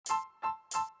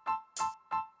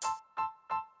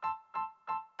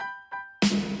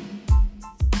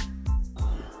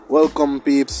Welcome,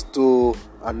 peeps, to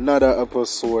another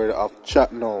episode of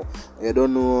ChatNow. You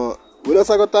don't know, we just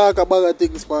gonna talk about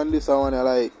things, man. This I wanna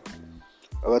like.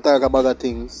 We're gonna talk about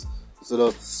things, so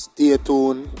just stay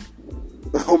tuned.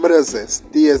 What am I say?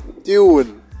 Stay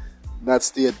tuned, not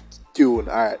stay tuned.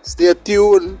 Alright, stay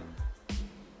tuned.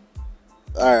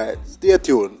 Alright, stay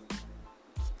tuned.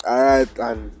 Alright,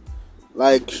 and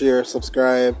like, share,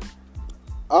 subscribe,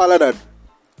 all of that.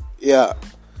 Yeah.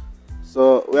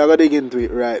 So we are gonna dig into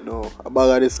it right now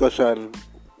about a discussion,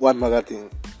 one magazine,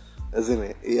 isn't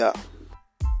it? Yeah.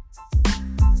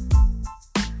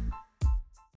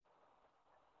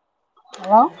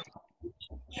 Hello?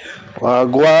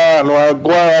 Wagwan,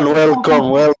 Wagwan, welcome.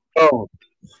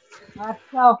 What's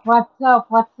up? What's up?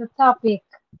 What's the topic?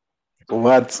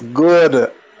 What's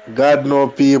good? God know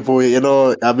people,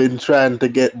 I've been trying to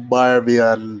get Barbie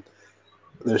on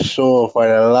the show for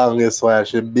the longest while.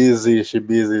 She busy. She have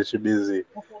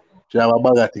a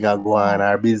bag of thing go on,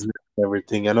 Yeah. her business and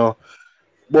everything.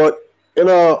 But,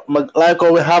 like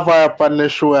how we have her up on the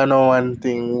show and all one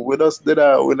thing, we just did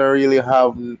that, we don't really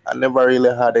have, I never really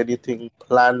had anything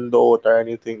planned out or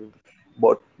anything.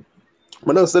 But,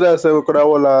 I just did that, say we could have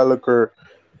all look her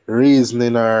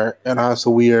reasoning or and also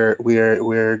where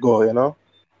go.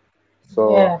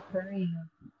 So Yeah, for real.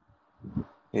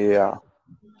 yeah.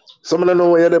 Some of them know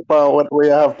where you what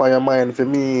you have on your mind. For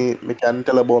me can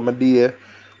tell about my day.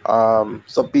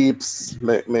 So peeps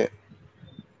me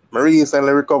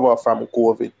recently recover from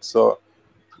COVID. So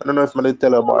I don't know if I did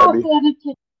tell her Oh, no, Barbie. say the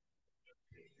kid.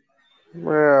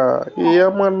 Yeah,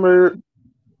 man,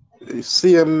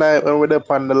 same night when we up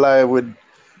on the live with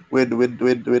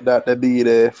that the be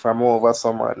there from over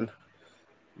someone.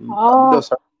 I'm Oh,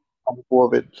 just from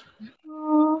COVID.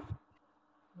 oh.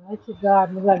 Mighty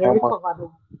God, me glad I Yeah, man. recovered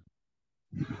though.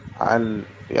 And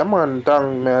yeah, man,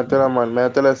 thank me. I tell you, man, me I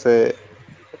tell you, say,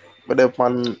 but the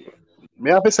man,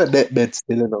 me have to say deathbed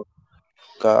still,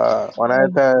 Cause one Yeah,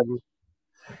 night time,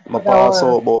 I other pass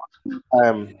world. out, but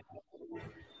time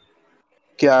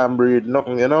can't breathe,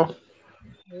 nothing. Yeah,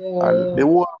 And yeah.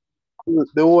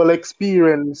 the whole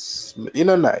experience,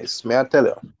 nice. Me I tell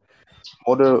you,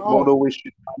 more Oh, the wish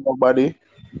it on nobody,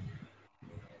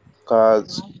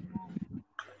 cause my God.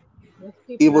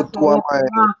 These people even that's why to we am have to I,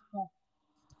 master.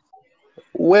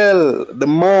 well, the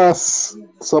mask.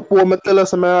 Suppose me tell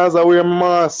us, me as I wear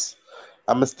mask,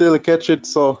 I'm still catch it,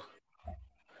 so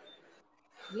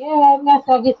Yeah, that's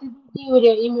why this is to deal with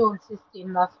your immune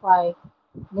system. That's why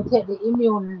we take the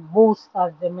immune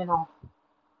boosters, them.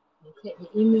 We take the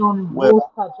immune well,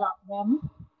 booster drop them.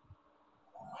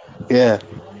 yeah.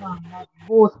 Yeah, man, that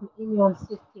boost the immune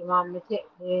system and me take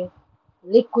the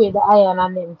liquid iron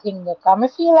and them thing there. Cause me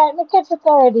feel like me catch it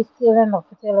already still enough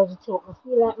to tell you the truth. Me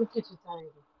feel like me catch it already.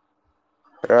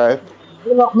 Right.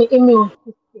 Build up my immune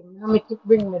system, no make it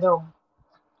bring me down.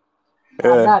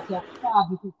 Cause Yeah. that you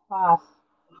target it fast.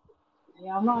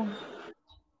 Yeah, man.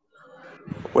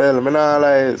 Well, me not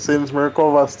like since me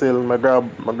recover still, me grab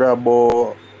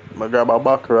a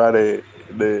backer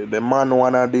the man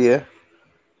one a day,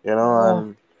 Yeah.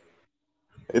 and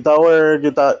it a work.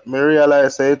 Me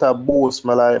realize say it a boost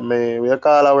me like me. We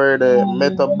call it the Yeah,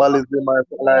 metabolism or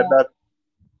something like yeah. that.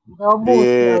 Don't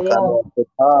boost Yeah, you, kind yeah. of the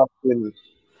coughing.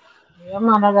 Yeah,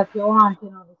 man, that you want, the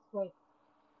sweat.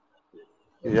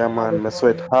 Get Yeah, your body man, me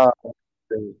sweat going. hard.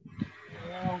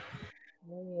 Yeah,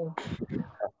 yeah.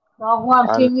 So I want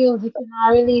And your music and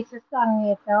I release a song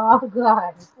yet. Oh,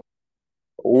 God.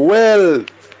 well,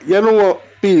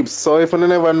 peeps. So if you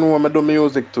never know, I do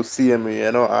music to see me,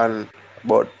 and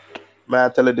but may I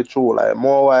tell you the truth, like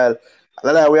more while,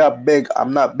 like we are beg.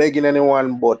 I'm not begging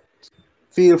anyone, but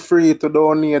feel free to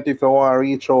donate if you want to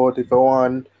reach out if you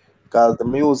want, because the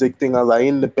music thing as an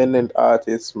independent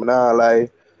artist, me nah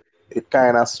like it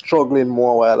kind of struggling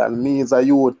more while, and me as a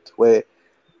youth where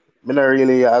me not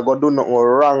really I go do nothing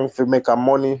wrong for make a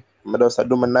money. Me just I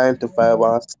do my 9 to 5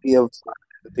 Yeah, and save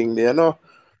thing there.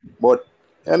 But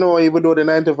even though the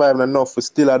 9 to 5 is enough, we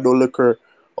still I do liquor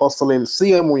hustling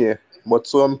same way. But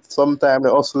sometimes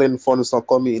the hustling funds not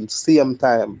come in same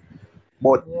time.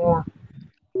 But yeah,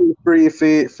 feel free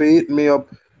for hit me up,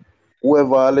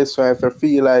 whoever listen if you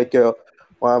feel like you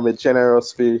want to be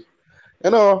generous fee. You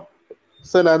know,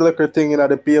 send that liquor thing in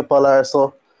the PayPal or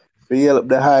so. For help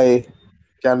the high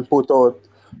can put out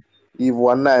even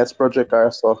one nice project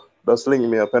or so. Just link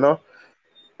me up.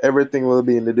 Everything will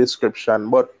be in the description.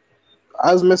 But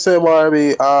as me say,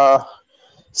 Barbie,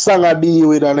 song I deal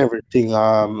with and everything.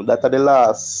 That are the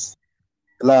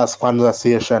last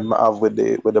conversation I have with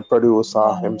the producer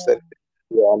yeah, himself,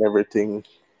 yeah, and everything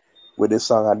with the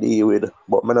song I deal with.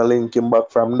 But me not link him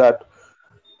back from that.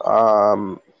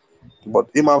 Um, But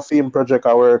him and film project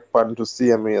I work on to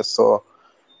see me, so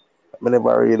I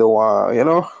never really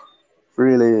want,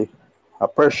 really I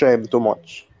pressure him too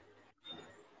much.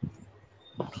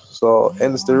 So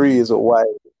hence the Yeah, reason why.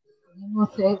 you know,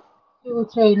 say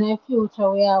future in the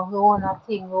future we have we own a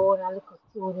thing, we own a little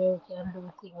studio, we can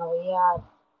do thing we yard.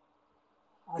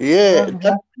 As Yeah, long as that,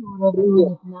 that studio be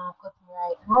doing it now, cut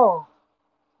right now.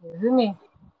 You see me?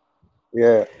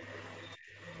 yeah,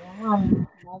 Yeah, man.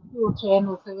 My future, you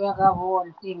know, so we have our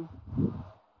own thing.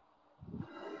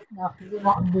 Not to be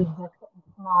not big, but something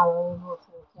small, you know,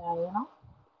 so we can,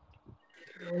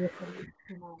 do a little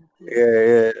mixing and thing.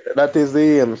 yeah, yeah. That is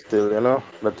the aim still,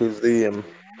 That is the aim.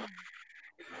 Yeah,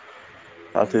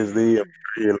 That is the aim,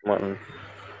 real man.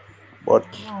 But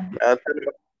yeah, man. I tell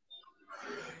you,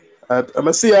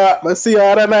 I see her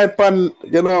other night pan,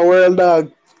 world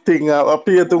dog thing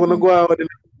appear to wanna Yeah, go out with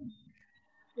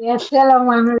yeah, tell them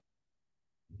when it.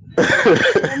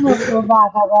 you know so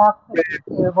bad I got accept it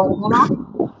still, but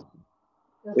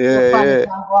just go Yeah, on it yeah.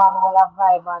 and go on all a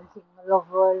vibe and thing. I love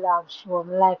world love show.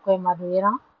 I like when I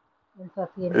do,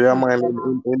 entertain Yeah, people man, and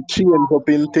all in and change all up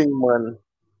in that. thing, man.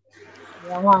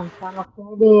 Yeah, man, so I'm up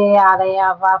to the day, yeah, they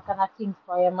have all kind of things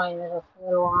for your mind.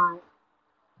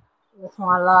 Just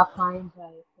want to laugh and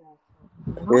enjoy yourself.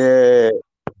 So. Yeah,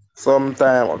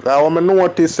 sometimes. I want to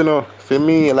notice, for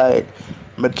me, like,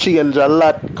 me change a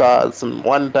lot, cause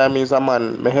one time is a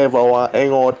man, me ever want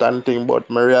hang out and thing, but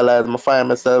me realize me find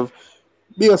myself,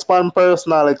 based on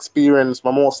personal experience,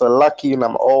 me most lucky in my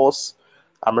house,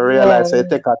 and me Yeah, realize it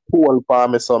take a toll for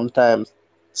me sometimes.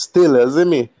 Still, you see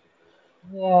me?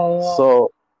 yeah, yeah,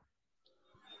 So,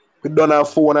 we done have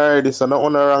phone already, so not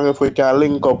wrong if we can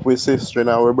link up with sister and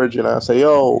our brethren and say,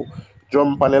 yo,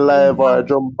 jump on the yeah, live or man.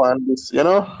 jump on this.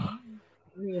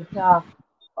 Real talk.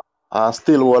 And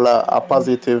still hold a Yeah,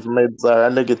 positive meds or a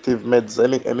negative meds,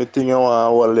 anything you want to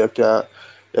hold,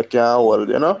 you can hold.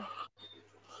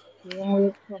 same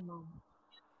with you, man.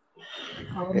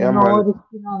 I Yeah, don't know man. what is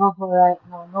going on right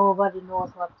now. Nobody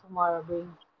knows what tomorrow brings.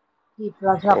 People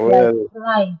are drop like Well,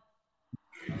 flies.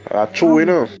 Yeah, true,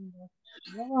 man,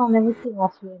 yeah, man, everything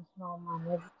has changed now, man.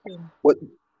 Everything. But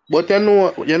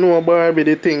Barbie,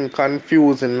 the thing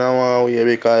confusing now here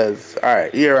because,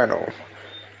 alright, here I know.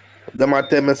 Them a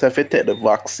tell me say if you take the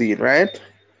vaccine, right?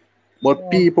 But Yeah,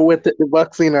 people who take the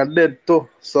vaccine are dead too.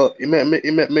 So it make me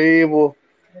even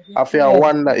as you I feel said.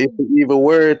 wonder if it even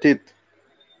worth it.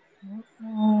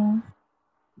 Mm-mm.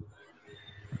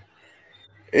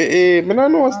 Me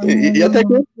not know And still. You take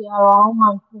you it? see around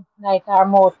man since like our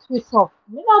mouth twist up.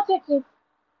 Me not take it.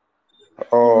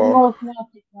 Even Oh, most not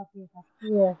take that it. I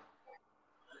swear.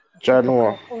 I take it January.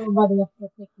 like everybody has to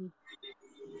take it.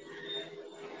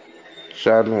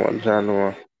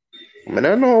 January. Me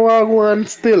not know what go on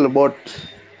still, but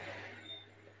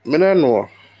me not know.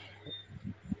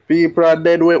 People are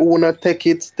dead who not take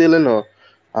it still.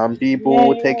 And people Yeah,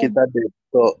 who take yeah. it are dead.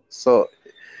 So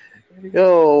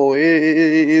yo,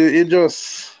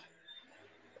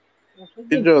 If you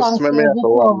it give just thanks make to me have the to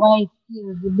wonder. Jehovah, it's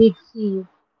still the big sea.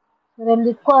 So them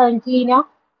did quarantine, yeah?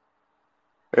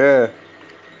 Yeah.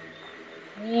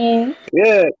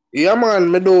 Yeah. Yeah,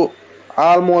 man, me do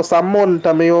almost a month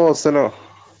of me house.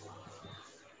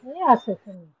 Yeah, so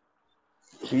to me.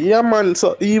 Yeah, man.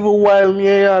 So even while me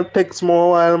here text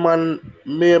more while, man,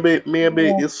 maybe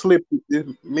Yeah, it slip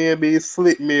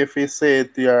me if he say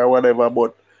it to you or whatever.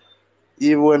 But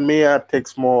even when me here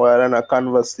text more while and I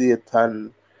conversate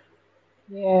and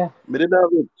yeah. me did have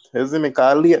it. You see me?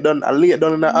 Cause I late done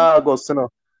in the Mm-hmm. August.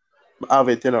 Have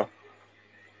it.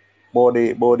 About the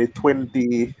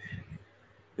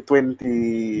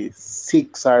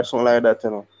 26 or something like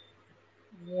that.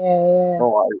 Yeah, yeah.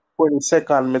 No,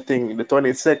 22nd, me think the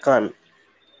 22nd.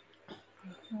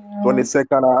 Mm,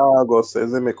 22nd of August, you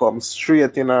see me come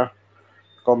straight in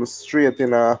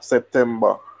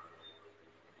September.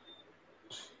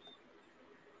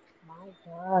 my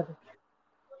God.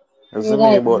 You Feel see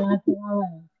me? like But nothing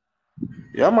around.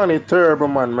 yeah, man, it's terrible,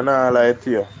 man. Me not lie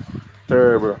to you.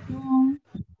 Terrible. Mm.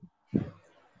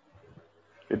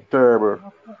 It's terrible.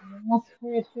 My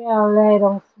spirit feel lay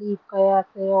down sleep because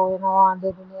I say, oh, you know, I'm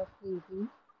dead in your sleep.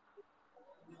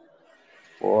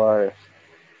 Why?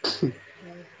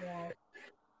 Yes, yeah.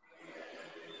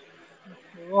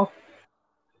 It's rough.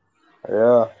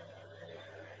 Yeah.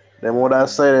 Them would have Mm.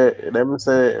 say them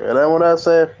would have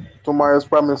say tomorrow is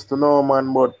promised to no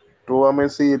man, but to what me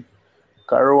see it,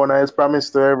 Corona is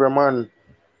promised to every man.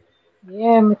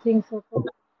 Yeah, me think so too.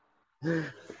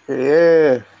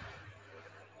 Yeah.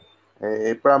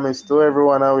 It promised to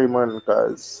everyone of we man,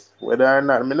 cause whether or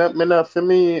not me not for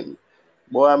me,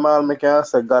 boy, man, me can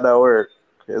say God at work.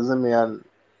 You see me? And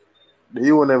the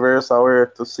universe aware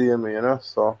to see me, you know.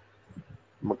 So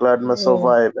I'm glad I Yeah.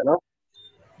 survive, you know.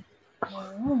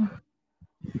 Mm-hmm.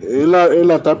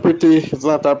 It's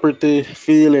not a pretty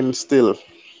feeling still.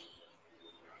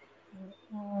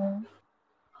 Mm-hmm.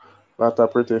 Not a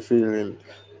pretty feeling.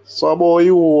 So about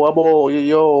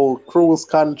your cruise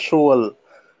control.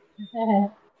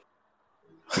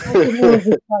 Put the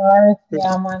music for us,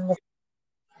 yeah, man.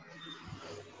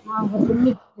 Man, but to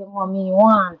mix them what me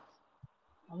want.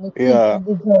 And me think Yeah. me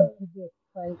deserve to get.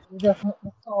 So you just make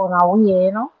the sound away,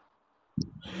 you know?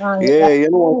 Man, get Yeah, that you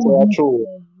know what's smooth mix true.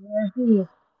 there. You see?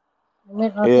 You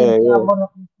make no Yeah, sense, you yeah. have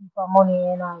enough for money,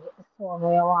 you know, and get the sound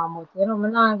where you want. But, you know, me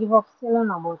not give up still, you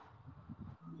know, but,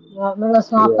 you know, me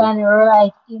just want to Yeah. find the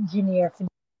right engineer for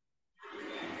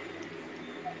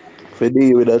For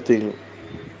deal with that thing.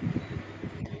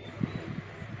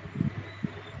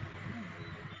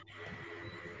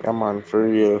 Yeah man, for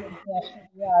real. yeah,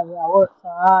 yeah, yeah, work so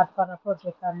hard for the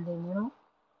project and then, you know?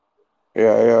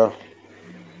 Yeah, yeah.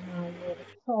 Yeah, the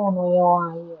sound where you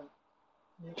want, yeah.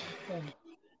 Make the sense.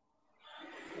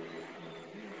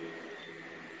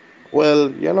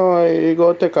 Well, you know, it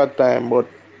go take a time, but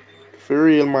for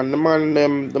real man, the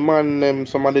man them,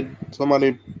 some of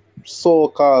the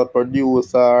so-called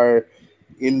producer,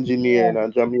 engineer Yeah,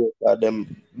 in Jamaica,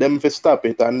 them fi stop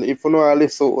it. And if you know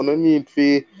listen, you no need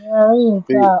yeah, real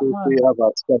talk, fi man. have a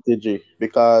strategy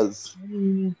because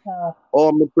Real talk.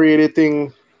 all me pretty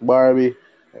thing, Barbie,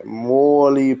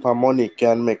 more leap of money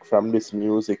can make from this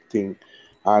music thing.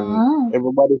 And Mm-hmm.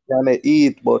 everybody can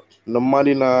eat, but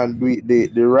nobody nah do it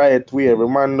the right way. Every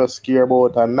man not care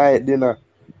about a night dinner.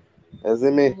 You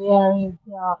see me? Yeah, real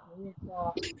talk, real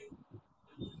talk.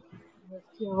 Just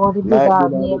care about the Night bigger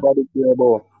dinner, name, nobody care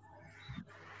about.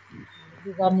 the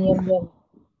bigger name them.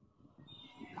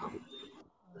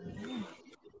 Mm-hmm.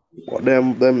 But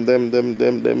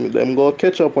them go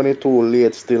catch up on it too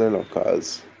late still, you know,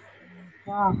 cause Real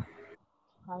talk.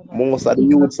 Kind of most of the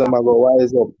thing not youths them stop a them. go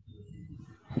wise up.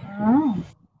 Mm-hmm.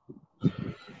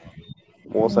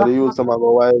 Most Thing of the not youths stop them a them.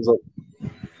 go wise up.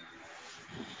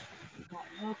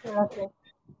 No tell us that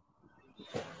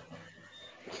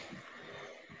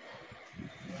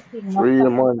the thing For not real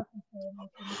stop them. man. So you know,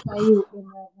 so look at you,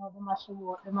 them right now, them a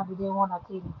show up, them a do their own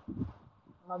thing.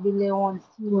 Them a build their own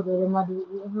studio, them a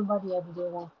do, everybody a do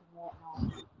their own thing right now.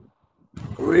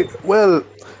 Well,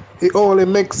 it only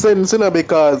makes sense, you know,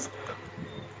 because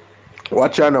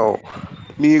watch you now.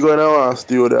 Me gonna ask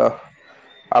you the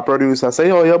a producer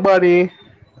say, "Oh, your body,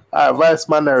 vice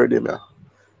man already, man.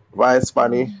 Vice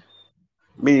money. Mm-hmm.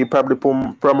 Me probably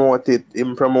promote it,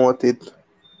 him promote it.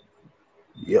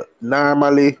 Yeah.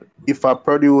 Normally, if a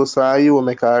producer you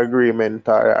make an agreement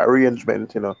or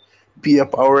arrangement, you know,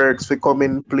 paperwork we come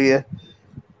in play,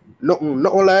 nothing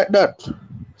like that.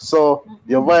 So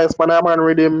your Mm-hmm. vice man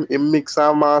with him mix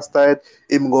and master it,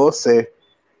 him go say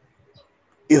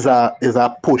is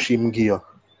a push him gear.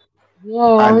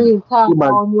 Yeah, And real talk. him and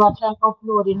Now when you are trying to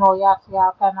upload, you know, you have to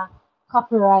have kind of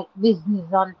copyright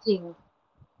business and things.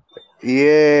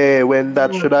 yeah, when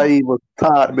that You should have know, even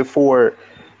start before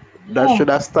that yeah, should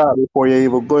have started before you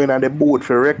even going on the boot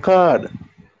for record.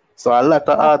 So a lot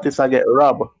of exactly. artists I get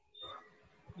robbed.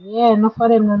 Yeah, enough for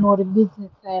them to know the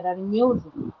business side of the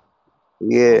music. I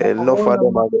Yeah, like a enough whole of lot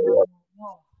them I of get them robbed.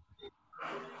 know.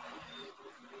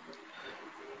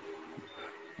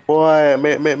 Boy,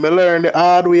 me learn the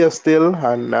hard way still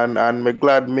and me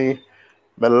glad me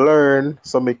learn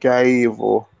so me can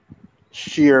even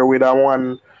share with a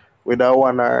one you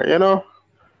know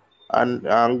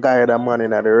and guide a man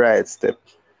in the right step.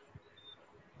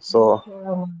 Yeah, So,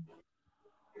 sure, man.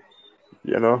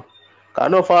 you know.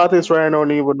 Enough artists right now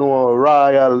don't even know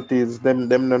royalties. Them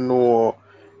don't know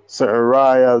certain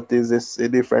royalties is a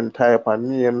different type of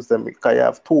names. Them because you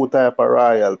have two type of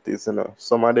royalties, you know.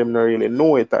 Some of them don't really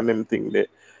know it and them think that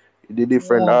the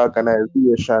different Yeah, true.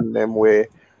 organization them where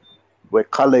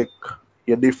collect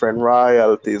your different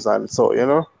royalties and so, you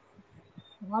know.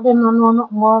 Some of them don't know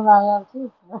nothing more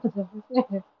royalties. That's what you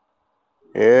say.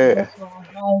 They Yeah. just want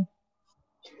to buy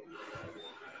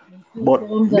and But people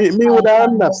them me, just me buy would it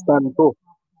and then understand too.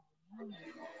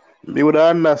 Me would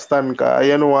understand cause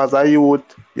you know as a youth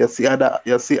you see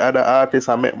other artists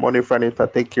and make money from it to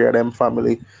take care of them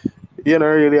family. You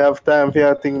don't really have time for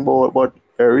your think about but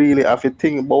you really have to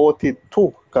think about it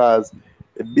too cause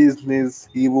the business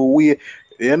even we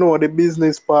you know the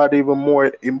business part even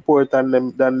more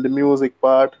important than the music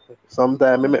part.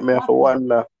 Sometimes it make me have to exactly.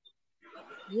 wonder.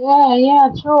 Yeah, yeah,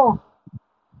 true.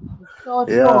 It's so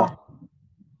Yeah, true.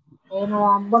 You know,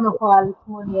 I'm gonna call this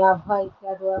money advice.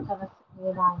 I do I kind of sit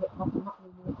there and get nothing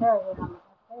in return. You know, like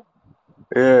I said.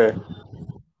 yeah,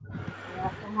 Yeah,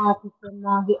 some artists them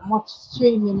not get much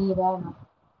streaming either, you know.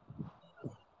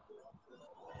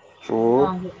 You True.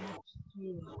 not get much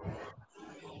stream.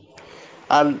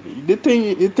 And the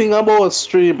thing about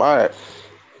stream, alright,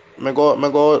 me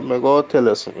go tell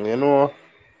you something. You know,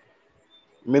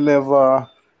 me never,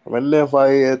 me never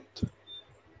yet,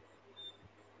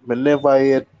 me never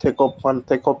yet take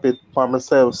up it for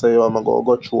myself. Say, yo, I'm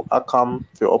go through Acom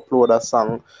to upload a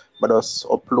song, but just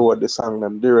upload the song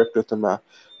them directly to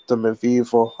my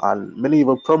Vivo, and me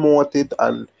even promote it.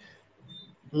 And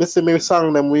me see me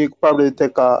song them we probably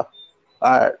take a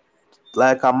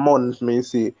like a month. Me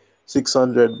see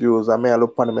 600 views. I may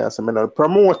look on me and say me not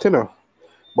promote, you know.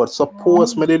 But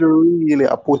suppose me Mm-hmm. did really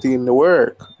a put in the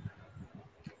work.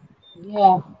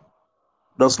 Yeah,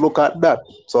 Just look at that.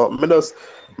 So me just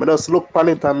look on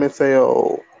it and me say,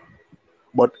 oh,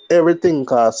 but everything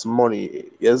costs money.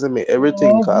 You see me?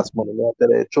 Everything yeah, costs money. everything. Me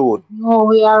tell you the truth. There's no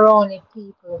way around it,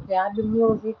 people. If you have the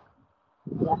music,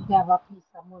 you have to have a piece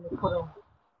of money put on.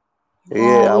 No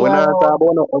Yeah, and way we not talk around it.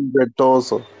 about no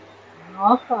 100,000.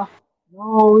 No, sir.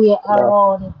 No way No.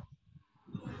 around it.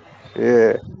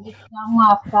 Yeah, The mix and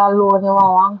master alone, you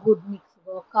want one good mix, it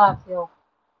will cost you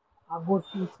a good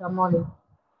piece of money.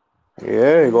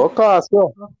 yeah, it go Mm-hmm. cost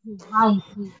you. Just the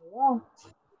voices, yeah.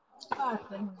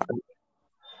 Cost you money.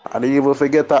 And even if you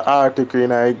get an article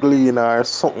in a glean or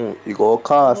something, it go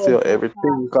cost Yeah, you. it will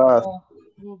cost Everything you, cost.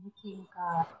 yeah. Everything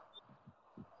cost.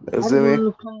 You And see me? even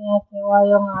look when you say why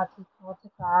young artists want to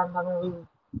call under my wing.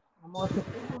 I'm out to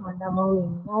put them under my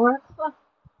wing. No work, so.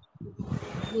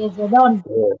 Yes, they done.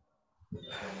 Yeah.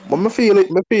 But Mm-hmm. me feel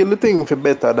the thing for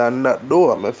better than that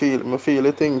though. Me feel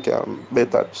the thing can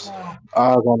better Yeah.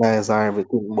 organize and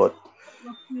everything. But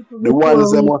But people the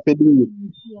ones before them we want to do sing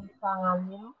the same song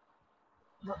and, you know.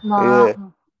 But no it.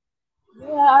 happen.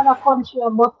 Yeah, other country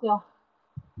about you.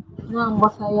 No,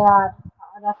 but I yard.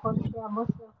 Other country about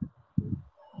you.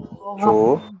 Yeah,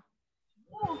 true. Overseas.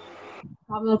 Yeah.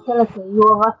 I'm gonna tell you, you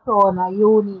have a sound, a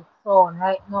unique sound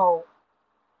right now.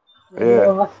 When you Yeah.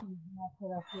 overseas, I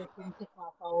tell us you can take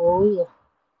off our way.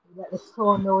 That the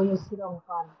sound now you sit down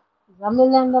on. It's $1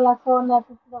 million sound that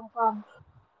you sit down on.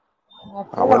 I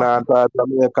And tell when you. I talk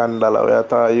American dollar, we are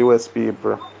talk US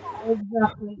people.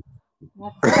 Exactly. I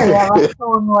tell you, you have a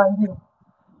sound right here.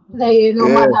 Like, you know,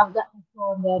 Yeah, man have that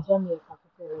sound there, Jamaica, to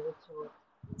tell you the truth.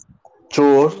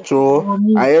 true, You see, true.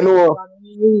 unique I sound know. and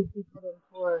real people in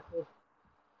work with.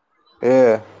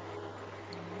 Yeah.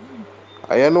 Mm-hmm.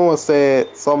 I know say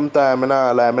sometime I'm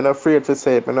not afraid to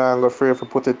say it, I'm not afraid to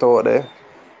put it out there.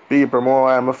 People more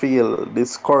I feel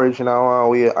discouraged in one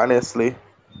way, honestly.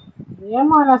 Yeah,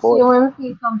 man, I see But when we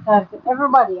see sometimes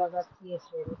everybody has a stage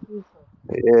here, you see so.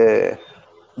 yeah.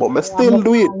 But me Yeah, I still make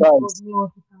do it, all this good guys.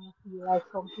 music and I feel like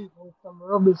some people with some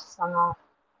rubbish song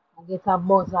and get a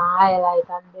buzz and highlight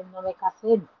and then no make a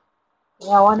sense.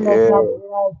 Yeah, I wonder if that's Yeah. the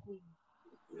right thing.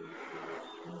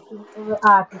 I think every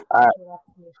artist I should have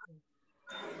station.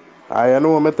 I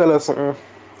know me tell you something.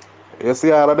 You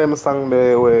see all of them song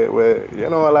there where you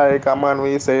know like a man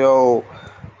we say yo,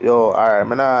 alright,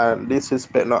 me not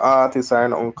disrespect no artist or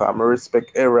nothing, 'cause I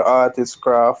respect every artist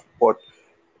craft, but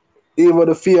even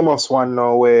the famous one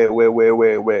now where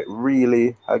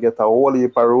really I get a whole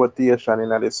heap of rotation in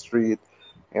the street,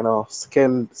 you know,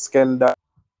 skin that.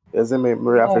 You see me,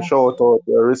 me have to Yeah, shout yeah. out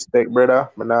your respect, brother.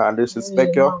 Me not Real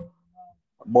disrespect you. man.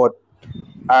 But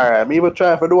alright, me even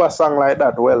try to do a song like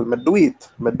that. Well, me do it.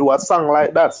 Me do a song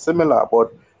like that, similar,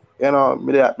 but you know,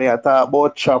 me I talk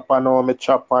about chop and all me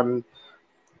chop and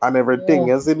everything, Yeah.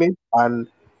 you see me? And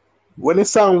when the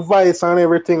song voice and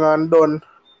everything and done,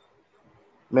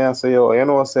 me I say, yo, you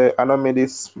know, say, I know me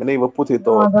this, me never put it No,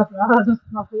 out. that's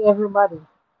not for everybody.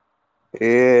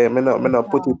 Yeah, me not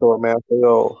put it Sometimes. out, me I say,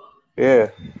 yo, yeah,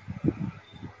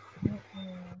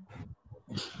 Mm-mm.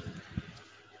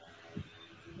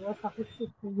 You just have to stick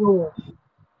to you,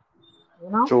 you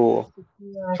know? true, Stick to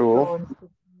your true, sound, stick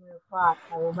to your part.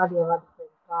 Everybody have a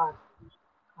different part.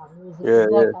 Music yeah, is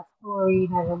like yeah, a story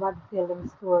and everybody tell them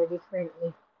story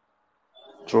differently.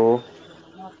 true.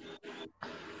 Not,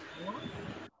 you know?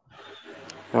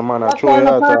 Yeah, man, I What true, kind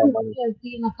of yeah, party man. still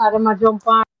see in the car? Them a jump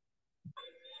on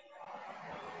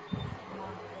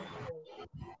themselves.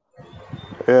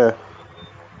 Yeah.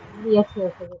 Maybe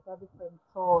yourself is a different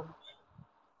sound.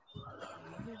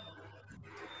 Mm-hmm.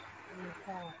 Real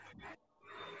talk.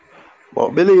 But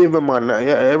believe me, man,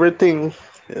 yeah, everything,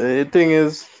 the thing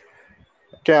is,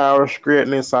 can't rush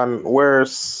greatness and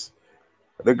worse.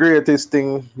 The greatest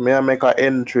thing, may I make an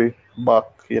entry back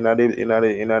in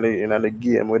the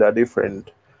game with a Yeah,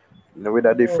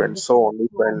 different different sound, sound.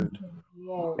 different, Different,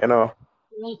 yeah. you know.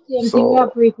 Like same thing we So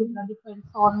operate with a different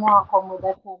sound more come with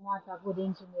that time want a good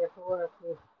engineer to work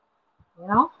with. you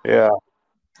know? Yeah.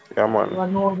 Yeah, man. Never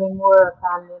know them work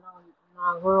and,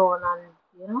 now grown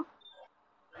and,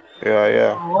 Yeah,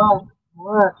 yeah. work,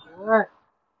 work, work.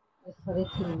 That's for the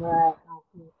thing right now,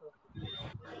 people.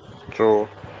 True.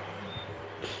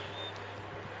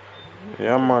 You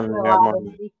Yeah, see man. whoever Yeah, have them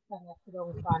man. big thing you sit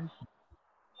down for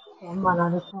some man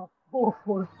and it's not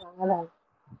powerful for your life.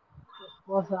 Just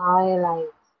goes to highlight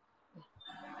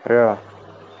Yeah.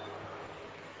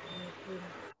 anything.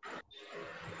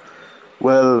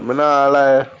 Well, me not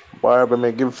lie, Barbie,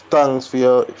 me give thanks for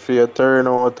your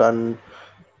turnout and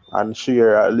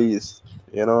share at least,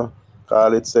 you know.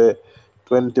 Call it say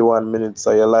 21 minutes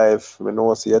of your life. Me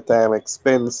know see your time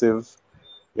expensive,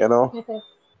 you know.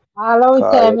 All our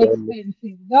Cause time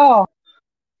expensive. No.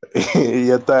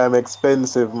 your time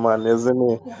expensive, man,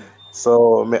 isn't it?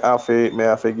 So me have to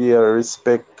give you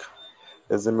respect.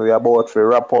 Isn't we about to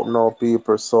wrap up now,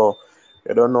 people? So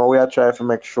you don't know we are trying to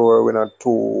make sure we're not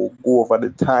too go over the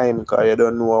time, cause you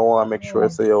don't know I want to make sure Yeah.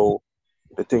 say yo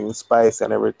the thing spice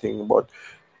and everything. But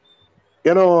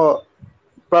you know,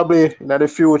 probably in the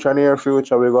future, near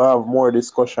future, we're gonna have more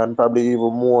discussion, probably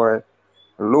even more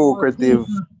More lucrative,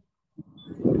 people.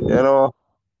 you know,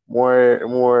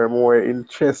 more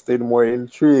interesting, more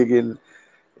intriguing,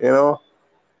 you know,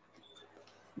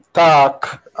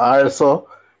 talk also.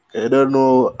 You don't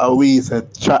know how we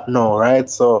said chat now, right?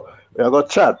 So we are gonna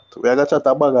chat. We are gonna chat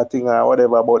about a thing or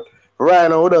whatever, but right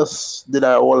now we just did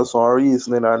our all some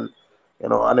reasoning and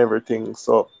and everything.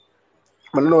 So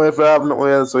I don't know if you have nothing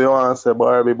else you want to say,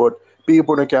 Barbie, but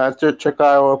people who can check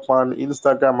her up on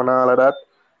Instagram and all of that.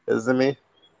 You see me?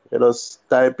 You just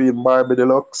type in Barbie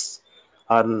Deluxe,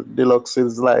 and Deluxe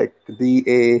is like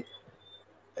Deluxe.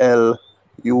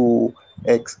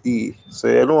 So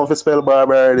you know if you spell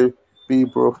Barbie already,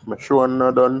 people, I'm sure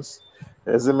no done.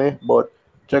 You see me? But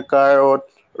check her out,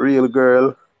 real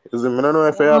girl. You see me? I don't know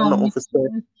if you Yeah, have man, nothing me to say.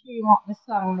 me stream up the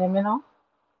song them.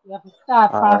 You have to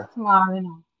start from Alright.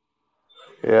 small.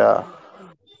 Yeah.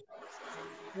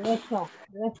 Bless up,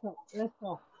 bless up, bless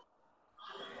up.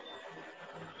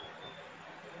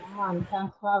 Yeah, man,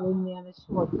 thanks for having me on the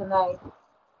show tonight.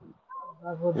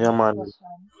 Have a good Yeah, man.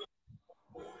 discussion.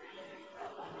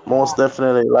 Most Yeah,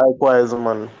 definitely. Likewise,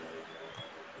 man.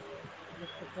 bless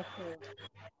up yourself.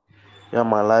 Yeah,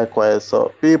 man, likewise.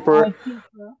 So, people, Alright,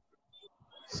 people.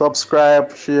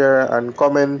 subscribe, share, and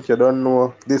comment. You don't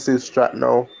know, this is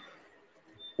ChatNow.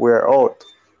 We're out.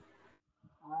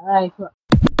 Alright.